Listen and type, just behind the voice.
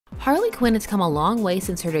Harley Quinn has come a long way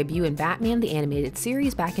since her debut in Batman the Animated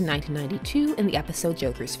Series back in 1992 in the episode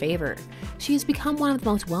Joker's Favor. She has become one of the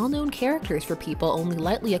most well-known characters for people only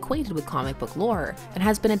lightly acquainted with comic book lore, and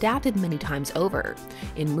has been adapted many times over,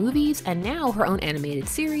 in movies and now her own animated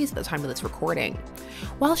series at the time of this recording.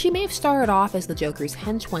 While she may have started off as the Joker's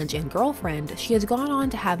henchwench and girlfriend, she has gone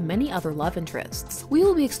on to have many other love interests. We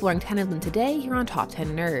will be exploring 10 of them today here on Top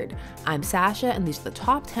 10 Nerd. I'm Sasha, and these are the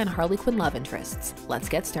top 10 Harley Quinn love interests. Let's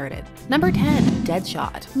get started. Number 10.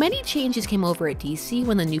 Deadshot. Many changes came over at DC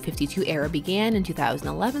when the New 52 era began in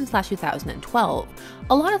 2011/2012.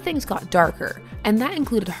 A lot of things got darker, and that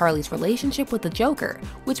included Harley's relationship with the Joker,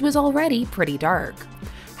 which was already pretty dark.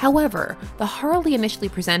 However, the Harley initially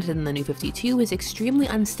presented in the New 52 is extremely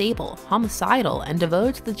unstable, homicidal, and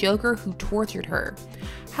devoted to the Joker who tortured her.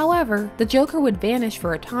 However, the Joker would vanish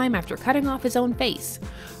for a time after cutting off his own face.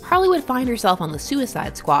 Harley would find herself on the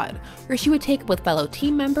Suicide Squad, where she would take up with fellow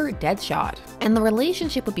team member Deadshot, and the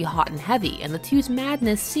relationship would be hot and heavy, and the two's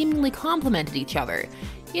madness seemingly complemented each other.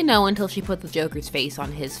 You know, until she put the Joker's face on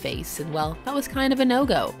his face, and well, that was kind of a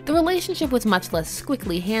no-go. The relationship was much less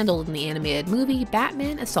squickly handled in the animated movie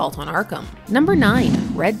Batman: Assault on Arkham. Number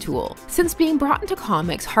 9. Red Tool. Since being brought into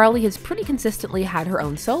comics, Harley has pretty consistently had her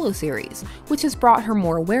own solo series, which has brought her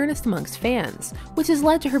more awareness amongst fans, which has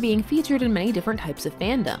led to her being featured in many different types of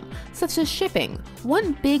fandom, such as shipping.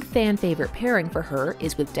 One big fan favorite pairing for her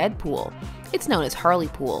is with Deadpool. It's known as Harley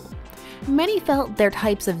Pool. Many felt their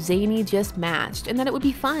types of zany just matched and that it would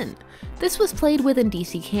be fun. This was played with in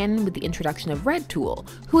DC canon with the introduction of Red Tool,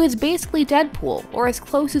 who is basically Deadpool, or as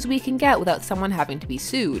close as we can get without someone having to be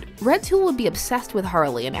sued. Red Tool would be obsessed with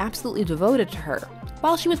Harley and absolutely devoted to her,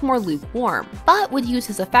 while she was more lukewarm, but would use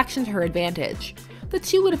his affection to her advantage. The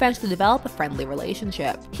two would eventually develop a friendly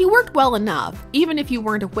relationship. He worked well enough, even if you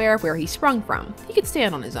weren't aware of where he sprung from. He could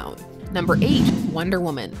stand on his own. Number 8. Wonder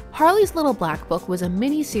Woman. Harley's Little Black Book was a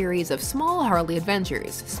mini-series of small Harley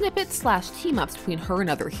adventures, snippets/team-ups between her and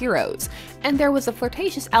other heroes, and there was a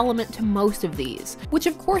flirtatious element to most of these, which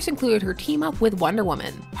of course included her team-up with Wonder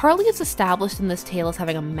Woman. Harley is established in this tale as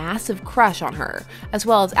having a massive crush on her, as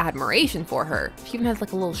well as admiration for her. She even has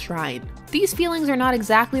like a little shrine. These feelings are not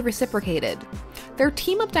exactly reciprocated. Their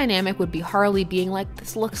team-up dynamic would be Harley being like,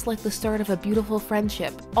 "This looks like the start of a beautiful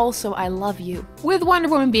friendship. Also, I love you." With Wonder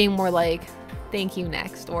Woman being more like, "Thank you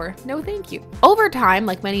next," or "No thank you." Over time,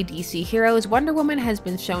 like many DC heroes, Wonder Woman has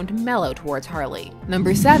been shown to mellow towards Harley.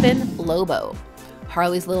 Number 7. Lobo.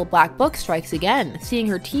 Harley's Little Black Book strikes again, seeing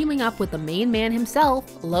her teaming up with the main man himself,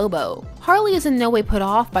 Lobo. Harley is in no way put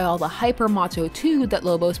off by all the hyper-macho-tude that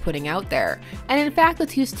Lobo's putting out there, and in fact the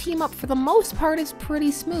two's team up for the most part is pretty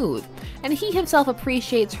smooth, and he himself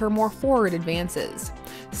appreciates her more forward advances.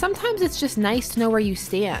 Sometimes it's just nice to know where you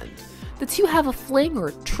stand. The two have a fling,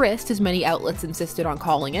 or tryst as many outlets insisted on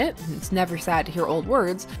calling it. It's never sad to hear old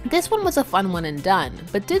words. This one was a fun one and done,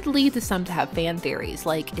 but did lead to some to have fan theories,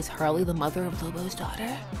 like, is Harley the mother of Lobo's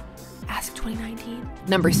daughter? Ask 2019.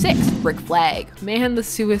 Number 6. Rick Flag. Man, the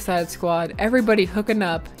Suicide Squad. Everybody hooking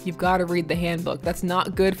up. You've got to read the handbook. That's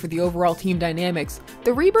not good for the overall team dynamics.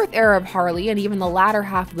 The rebirth era of Harley and even the latter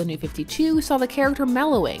half of the New 52 saw the character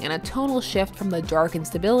mellowing and a tonal shift from the dark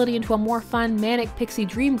instability into a more fun, manic pixie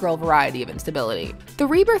dream girl variety of instability. The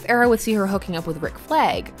rebirth era would see her hooking up with Rick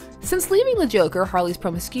Flag. Since leaving the Joker, Harley's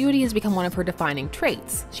promiscuity has become one of her defining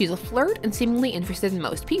traits. She's a flirt and seemingly interested in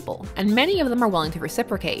most people, and many of them are willing to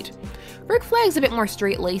reciprocate. Rick Flag's a bit more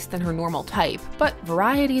straight-laced than her normal type, but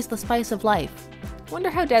variety is the spice of life.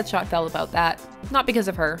 Wonder how Deadshot felt about that. Not because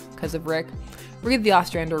of her, because of Rick. Read the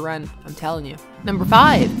Ostrander run, I'm telling you. Number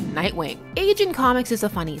 5. Nightwing. Age in comics is a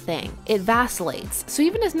funny thing. It vacillates, so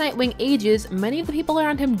even as Nightwing ages, many of the people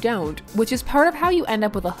around him don't, which is part of how you end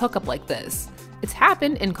up with a hookup like this. It's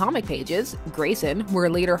happened in comic pages, Grayson, where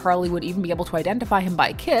later Harley would even be able to identify him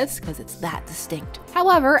by kiss, because it's that distinct.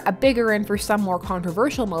 However, a bigger and for some more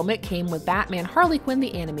controversial moment came with Batman Harley Quinn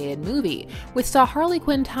the animated movie, which saw Harley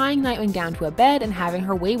Quinn tying Nightwing down to a bed and having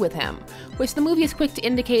her way with him, which the movie is quick to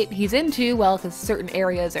indicate he's into, well, because certain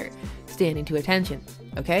areas are standing to attention.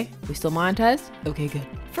 Okay, we still monetized? Okay, good.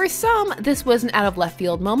 For some, this was an out of left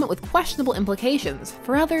field moment with questionable implications.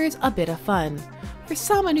 For others, a bit of fun. For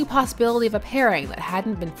some, a new possibility of a pairing that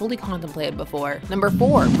hadn't been fully contemplated before. Number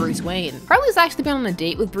 4. Bruce Wayne. Harley's actually been on a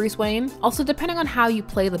date with Bruce Wayne, also depending on how you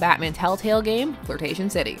play the Batman Telltale game, Flirtation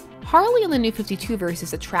City. Harley in the New 52 verse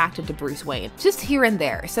is attracted to Bruce Wayne, just here and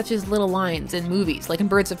there, such as little lines in movies, like in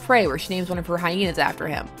Birds of Prey where she names one of her hyenas after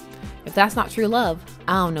him. If that's not true love,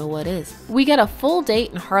 I don't know what is. We get a full date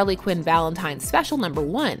in Harley Quinn Valentine's Special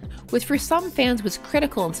 #1, which for some fans was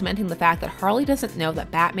critical in cementing the fact that Harley doesn't know that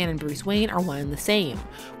Batman and Bruce Wayne are one and the same,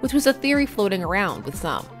 which was a theory floating around with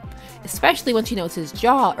some. especially when she notes his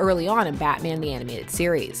jaw early on in Batman the Animated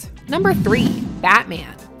Series. Number 3.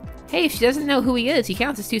 Batman. Hey, if she doesn't know who he is, he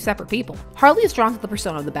counts as two separate people. Harley is drawn to the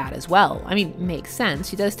persona of the Bat as well. I mean, makes sense,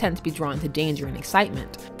 she does tend to be drawn to danger and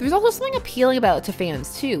excitement. There's also something appealing about it to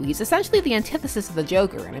fans too. He's essentially the antithesis of the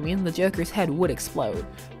Joker, and I mean, the Joker's head would explode.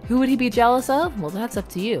 Who would he be jealous of? Well, that's up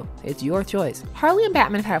to you. It's your choice. Harley and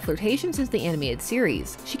Batman have had a flirtation since the animated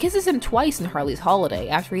series. She kisses him twice in Harley's holiday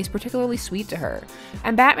after he's particularly sweet to her.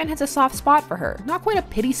 And Batman has a soft spot for her. Not quite a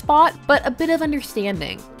pity spot, but a bit of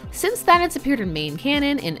understanding. Since then, it's appeared in main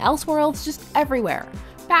canon, in Elseworlds, just everywhere.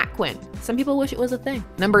 Batquin. Some people wish it was a thing.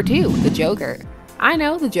 Number 2, the Joker. I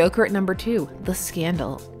know, the Joker at number 2, the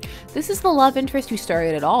Scandal. This is the love interest who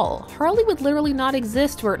started it all. Harley would literally not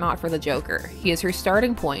exist were it not for the Joker. He is her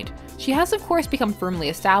starting point. She has of course become firmly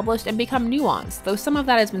established and become nuanced, though some of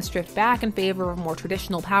that has been stripped back in favor of more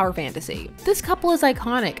traditional power fantasy. This couple is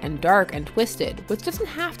iconic and dark and twisted, which doesn't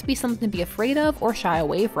have to be something to be afraid of or shy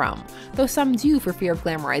away from, though some do for fear of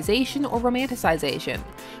glamorization or romanticization.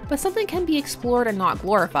 But something can be explored and not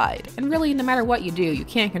glorified, and really no matter what you do, you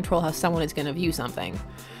can't control how someone is going to view something.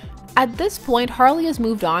 At this point, Harley has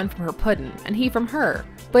moved on from her puddin', and he from her,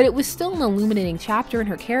 but it was still an illuminating chapter in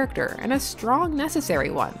her character, and a strong, necessary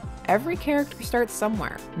one. Every character starts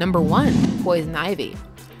somewhere. Number 1, Poison Ivy.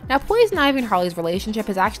 Now, Poison Ivy and Harley's relationship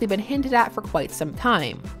has actually been hinted at for quite some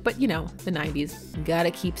time, but you know, the 90s,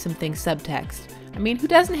 gotta keep some things subtext. I mean, who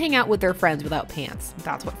doesn't hang out with their friends without pants?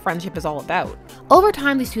 That's what friendship is all about. Over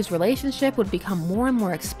time, these two's relationship would become more and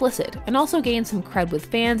more explicit, and also gain some cred with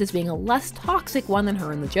fans as being a less toxic one than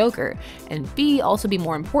her and the Joker, and B, also be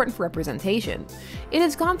more important for representation. It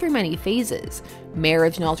has gone through many phases.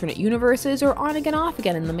 Marriage in alternate universes, or on again off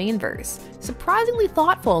again in the main verse. Surprisingly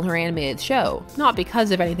thoughtful in her animated show, not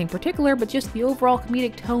because of anything particular, but just the overall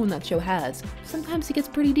comedic tone that show has. Sometimes it gets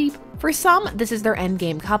pretty deep. For some, this is their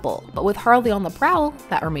endgame couple, but with Harley on the prowl,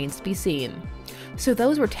 that remains to be seen. So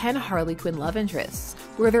those were 10 Harley Quinn love interests.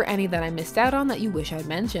 Were there any that I missed out on that you wish I'd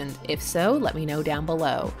mentioned? If so, let me know down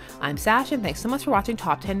below. I'm Sash, and thanks so much for watching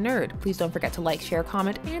Top 10 Nerd. Please don't forget to like, share,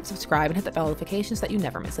 comment, and subscribe, and hit the bell notifications so that you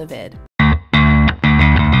never miss a vid.